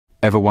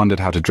Ever wondered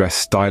how to dress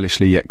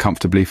stylishly yet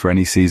comfortably for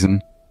any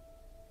season?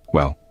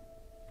 Well,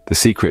 the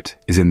secret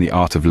is in the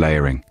art of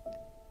layering.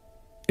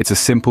 It's a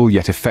simple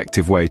yet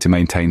effective way to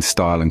maintain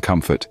style and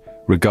comfort,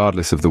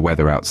 regardless of the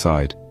weather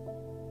outside.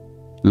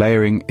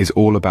 Layering is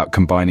all about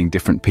combining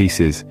different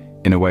pieces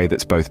in a way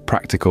that's both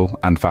practical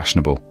and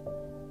fashionable.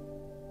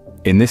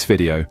 In this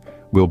video,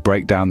 we'll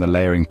break down the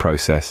layering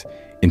process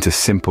into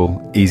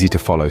simple,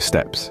 easy-to-follow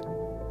steps.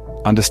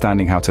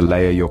 Understanding how to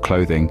layer your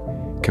clothing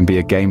can be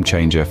a game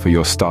changer for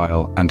your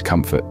style and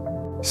comfort.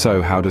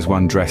 So, how does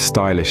one dress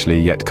stylishly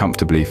yet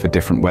comfortably for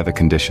different weather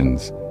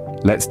conditions?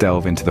 Let's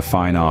delve into the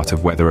fine art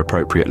of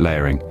weather-appropriate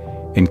layering.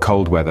 In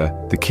cold weather,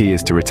 the key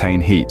is to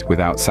retain heat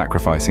without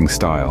sacrificing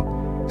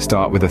style.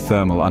 Start with a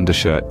thermal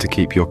undershirt to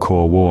keep your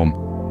core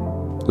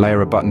warm.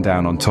 Layer a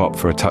button-down on top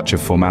for a touch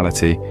of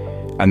formality,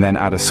 and then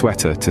add a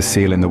sweater to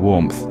seal in the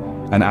warmth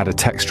and add a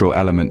textural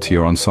element to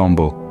your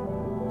ensemble.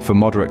 For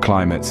moderate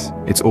climates,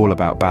 it's all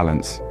about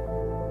balance.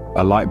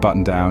 A light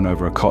button-down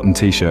over a cotton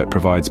t-shirt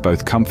provides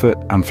both comfort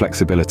and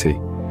flexibility.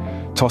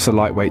 Toss a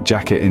lightweight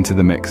jacket into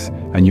the mix,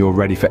 and you're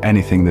ready for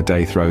anything the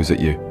day throws at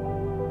you.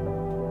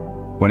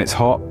 When it's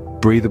hot,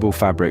 breathable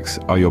fabrics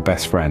are your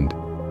best friend.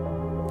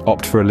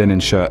 Opt for a linen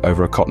shirt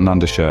over a cotton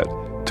undershirt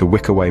to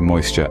wick away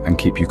moisture and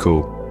keep you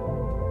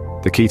cool.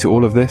 The key to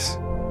all of this?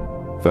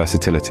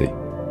 Versatility.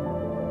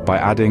 By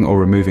adding or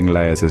removing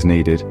layers as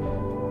needed,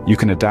 you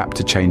can adapt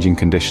to changing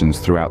conditions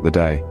throughout the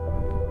day.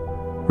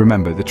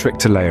 Remember, the trick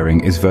to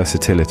layering is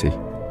versatility.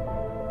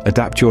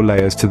 Adapt your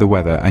layers to the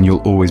weather and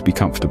you'll always be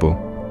comfortable.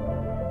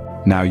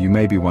 Now you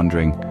may be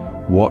wondering,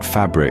 what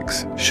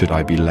fabrics should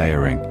I be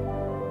layering?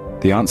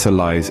 The answer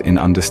lies in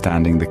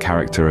understanding the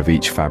character of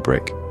each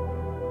fabric.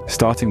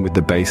 Starting with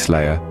the base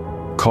layer,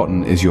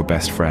 cotton is your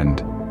best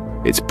friend.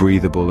 It's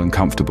breathable and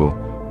comfortable,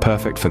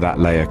 perfect for that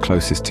layer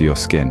closest to your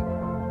skin.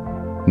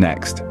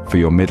 Next, for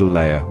your middle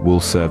layer, wool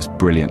serves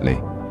brilliantly.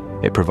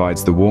 It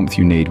provides the warmth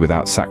you need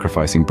without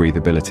sacrificing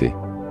breathability.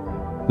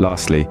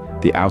 Lastly,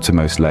 the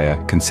outermost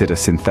layer, consider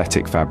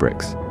synthetic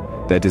fabrics.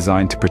 They're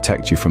designed to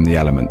protect you from the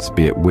elements,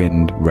 be it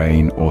wind,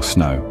 rain, or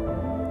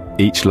snow.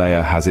 Each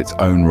layer has its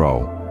own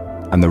role,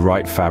 and the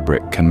right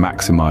fabric can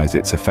maximize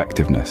its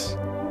effectiveness.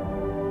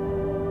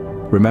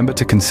 Remember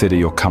to consider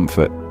your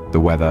comfort, the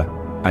weather,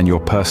 and your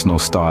personal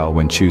style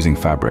when choosing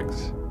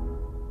fabrics.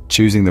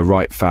 Choosing the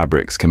right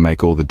fabrics can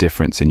make all the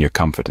difference in your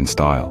comfort and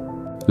style.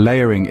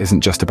 Layering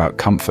isn't just about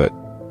comfort,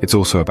 it's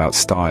also about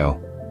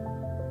style.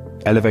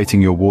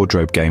 Elevating your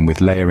wardrobe game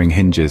with layering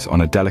hinges on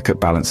a delicate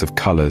balance of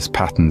colors,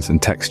 patterns,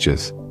 and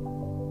textures.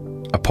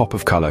 A pop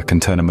of color can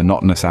turn a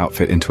monotonous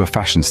outfit into a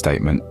fashion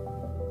statement,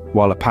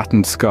 while a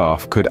patterned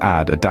scarf could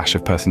add a dash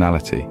of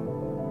personality.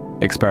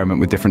 Experiment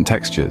with different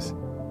textures.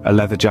 A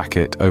leather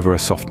jacket over a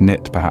soft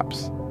knit,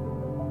 perhaps.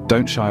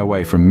 Don't shy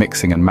away from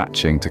mixing and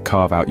matching to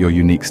carve out your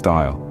unique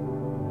style.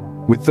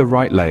 With the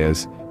right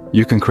layers,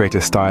 you can create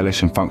a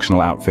stylish and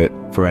functional outfit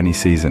for any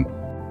season.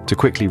 To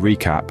quickly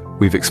recap,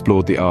 we've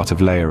explored the art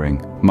of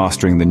layering,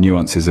 mastering the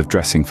nuances of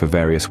dressing for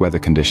various weather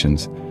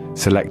conditions,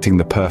 selecting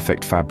the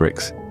perfect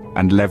fabrics,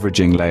 and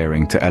leveraging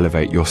layering to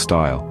elevate your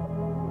style.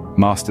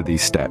 Master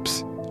these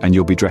steps, and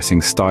you'll be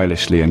dressing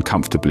stylishly and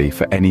comfortably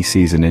for any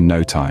season in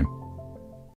no time.